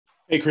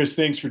Hey, Chris,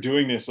 thanks for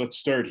doing this. Let's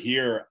start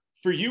here.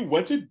 For you,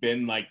 what's it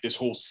been like this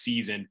whole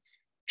season,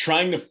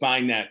 trying to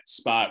find that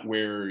spot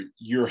where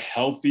you're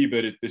healthy,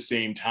 but at the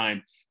same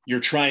time,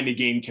 you're trying to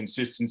gain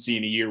consistency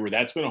in a year where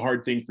that's been a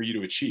hard thing for you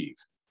to achieve?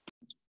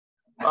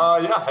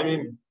 Yeah, I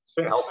mean,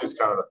 staying healthy is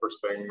kind of the first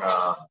thing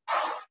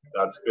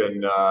that's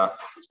been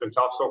it's been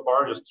tough so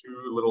far. Just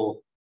two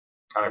little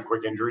kind of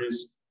quick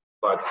injuries,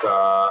 but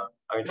I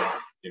think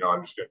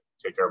I'm just gonna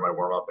take care of my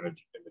warm up in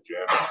the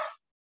gym.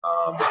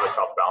 Bit of a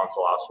tough balance.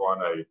 The last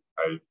one,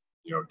 I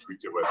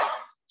tweaked it with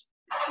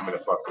 2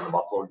 minutes left in the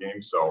Buffalo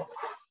game, so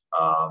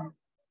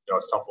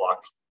it's tough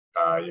luck.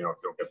 If you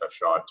don't get that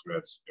shot, 2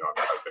 minutes.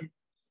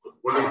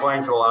 We've been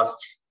playing for the last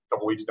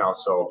couple weeks now,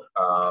 so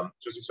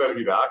just excited to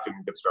be back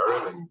and get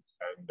started and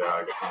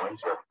get some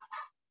wins here.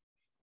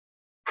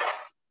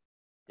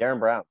 Darren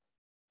Brown.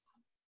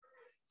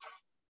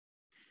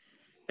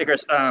 Hey,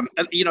 Chris.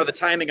 The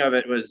timing of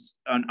it was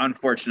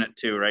unfortunate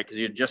too, right? Because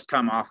you had just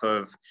come off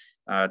of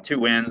 2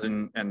 wins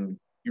and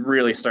you're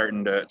really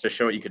starting to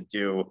show what you could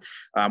do.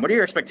 What are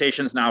your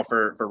expectations now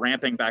for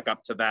ramping back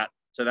up to that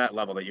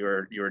level that you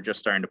were just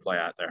starting to play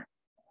at there?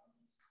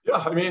 Yeah,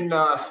 I mean,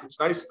 it's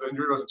nice. The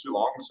injury wasn't too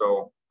long,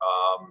 so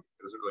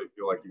it doesn't really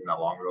feel like even that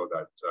long ago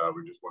that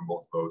we just won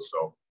both of those.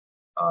 So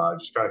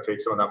just kind of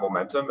take some of that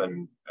momentum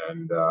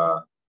and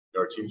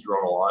our team's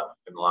grown a lot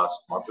in the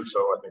last month or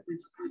so. I think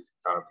we've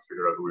kind of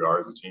figured out who we are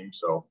as a team.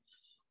 So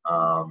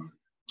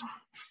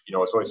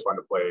it's always fun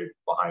to play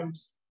behind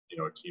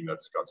a team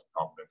that's got some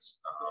confidence,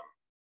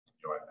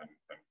 and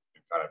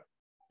kind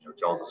of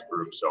gels as a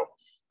group. So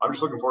I'm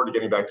just looking forward to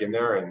getting back in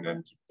there and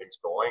keep things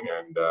going.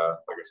 And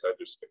like I said,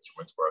 just get some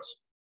wins for us.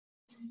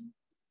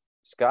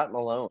 Scott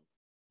Malone.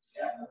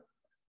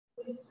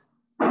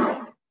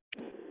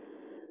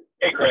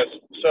 Hey, Chris.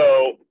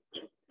 So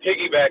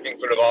piggybacking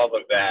sort of off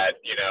of that,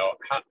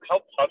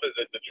 how tough is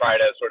it to try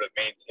to sort of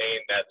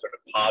maintain that sort of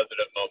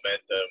positive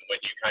momentum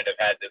when you kind of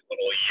had this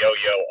little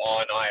yo-yo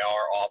on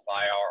IR, off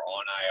IR,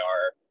 on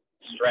IR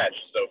stretch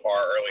so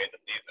far early in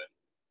the season?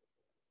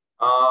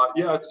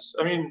 Yeah,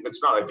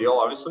 it's not ideal,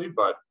 obviously,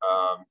 but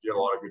you have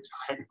a lot of good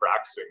time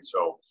practicing.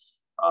 So,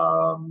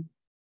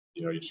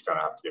 you just kind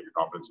of have to get your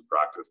confidence in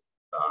practice,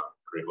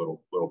 create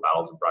little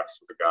battles in practice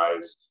with the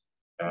guys,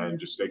 and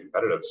just stay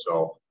competitive.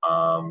 So,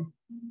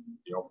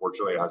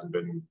 fortunately, it hasn't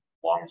been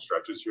long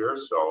stretches here.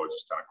 So it's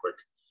just kind of quick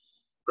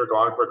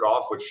on, quick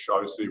off, which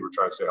obviously we're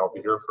trying to stay healthy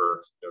here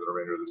for the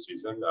remainder of the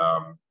season.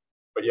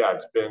 But yeah,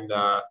 it's been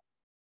the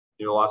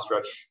last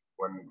stretch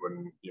when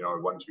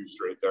 1-2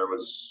 straight there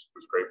was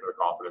great for the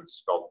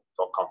confidence, felt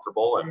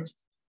comfortable, and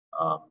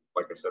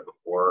like I said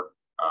before,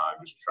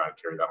 I'm just trying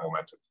to carry that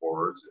momentum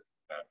forwards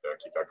and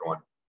keep that going.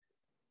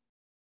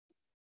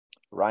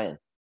 Ryan.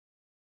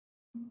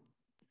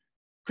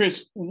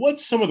 Chris,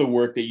 what's some of the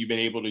work that you've been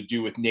able to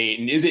do with Nate?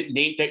 And is it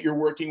Nate that you're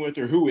working with,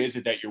 or who is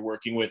it that you're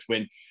working with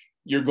when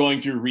you're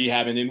going through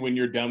rehab? And then when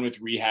you're done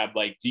with rehab,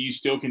 like, do you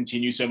still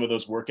continue some of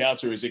those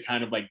workouts, or is it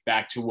kind of like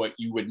back to what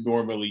you would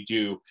normally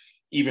do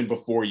even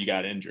before you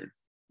got injured?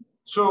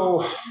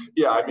 So,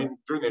 yeah, I mean,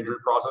 during the injury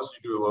process,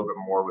 you do a little bit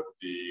more with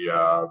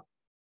the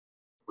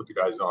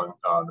guys on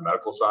the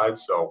medical side.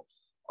 So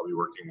I'll be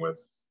working with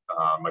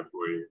Mike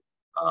Bowie,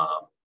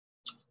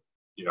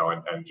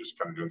 and just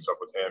kind of doing stuff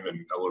with him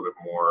and a little bit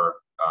more,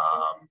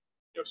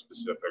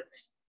 specific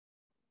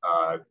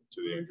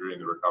to the injury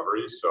and the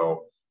recovery.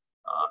 So,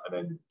 and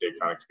then they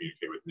kind of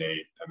communicate with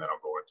Nate, and then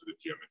I'll go into the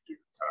gym and do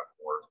kind of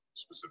more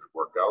specific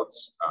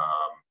workouts.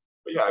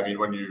 But yeah, I mean,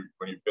 when you've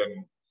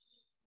been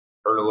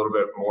hurt a little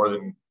bit more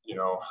than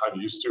I'm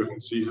used to in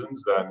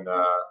seasons, then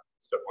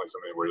it's definitely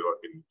something where you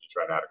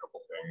try and add a couple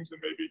things and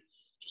maybe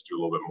just do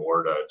a little bit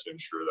more to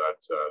ensure that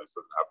this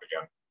doesn't happen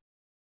again.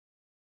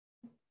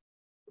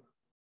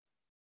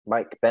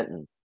 Mike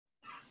Benton.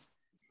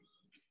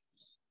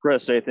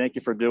 Chris, hey, thank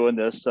you for doing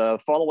this.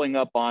 Following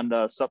up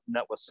on something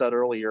that was said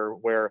earlier,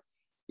 where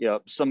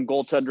some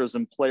goaltenders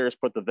and players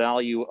put the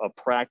value of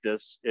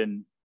practice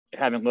in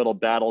having little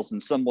battles,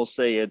 and some will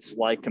say it's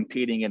like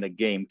competing in a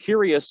game.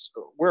 Curious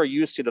where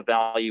you see the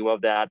value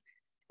of that,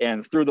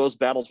 and through those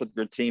battles with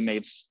your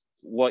teammates,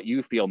 what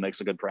you feel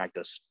makes a good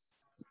practice.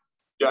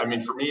 Yeah, I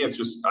mean, for me, it's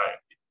just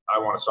I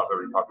want to stop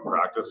every puck in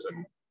practice,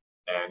 and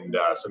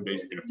some days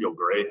you're going to feel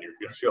great, and you're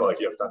going to feel like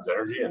you have tons of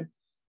energy, and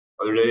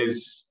other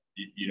days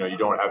you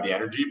don't have the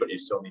energy, but you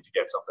still need to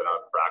get something out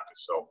of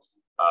practice. So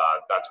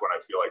that's when I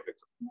feel like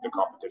the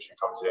competition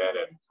comes in,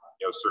 and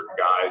certain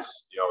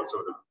guys,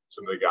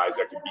 some of the guys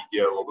that can beat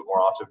you a little bit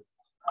more often,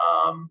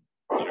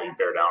 you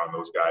bear down on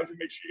those guys and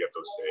make sure you get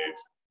those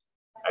saves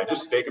and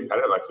just stay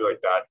competitive. I feel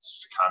like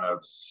that's kind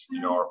of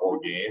our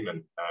whole game,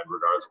 and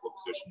regardless of what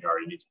position you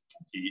are, you need to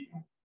compete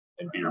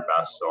and be your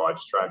best. So I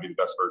just try and be the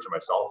best version of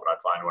myself, and I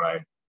find when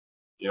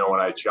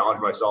I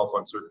challenge myself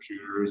on certain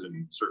shooters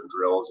and certain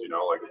drills,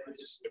 like if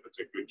it's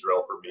a good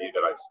drill for me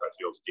that I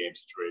feel it's game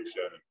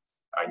situation and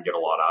I can get a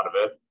lot out of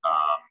it,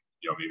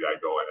 maybe I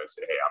go in and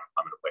say, hey,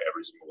 I'm going to play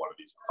every single one of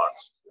these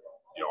pucks,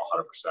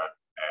 100%,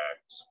 and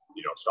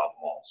stop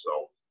them all.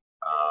 So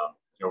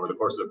over the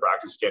course of the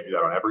practice, you can't do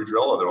that on every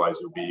drill, otherwise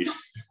you'll be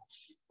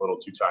little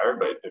too tired.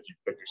 But if you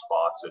pick your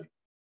spots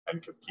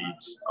and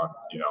compete on,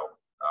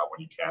 when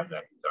you can, then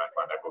I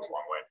find that goes a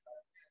long way.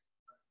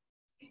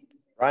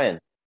 Ryan.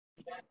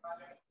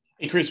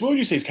 Hey, Chris, what would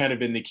you say has kind of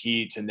been the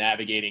key to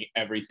navigating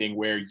everything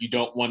where you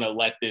don't want to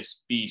let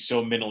this be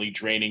so mentally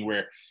draining,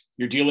 where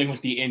you're dealing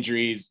with the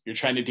injuries, you're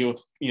trying to deal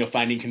with,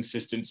 finding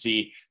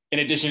consistency, in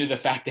addition to the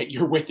fact that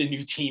you're with a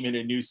new team in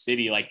a new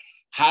city? Like,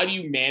 how do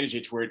you manage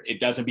it to where it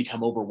doesn't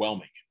become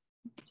overwhelming?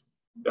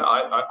 Yeah,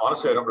 I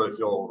honestly, I don't really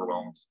feel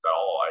overwhelmed at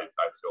all. I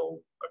feel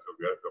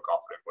good. I feel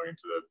confident going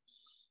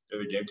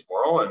into the game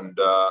tomorrow. And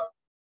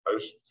I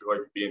just feel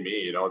like being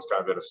me, it's kind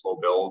of been a slow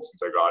build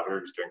since I got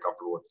here, just getting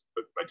comfortable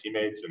with my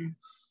teammates and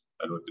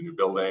with the new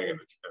building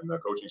and the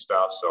coaching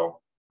staff. So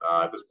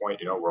at this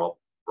point, we're all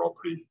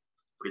pretty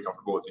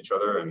comfortable with each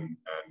other and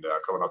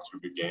coming up to a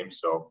good game.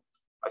 So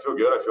I feel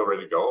good. I feel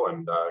ready to go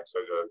and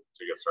excited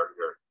to get started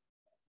here.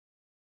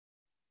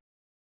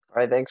 All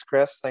right. Thanks,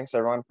 Chris. Thanks,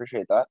 everyone.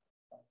 Appreciate that.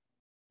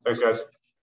 Thanks, guys.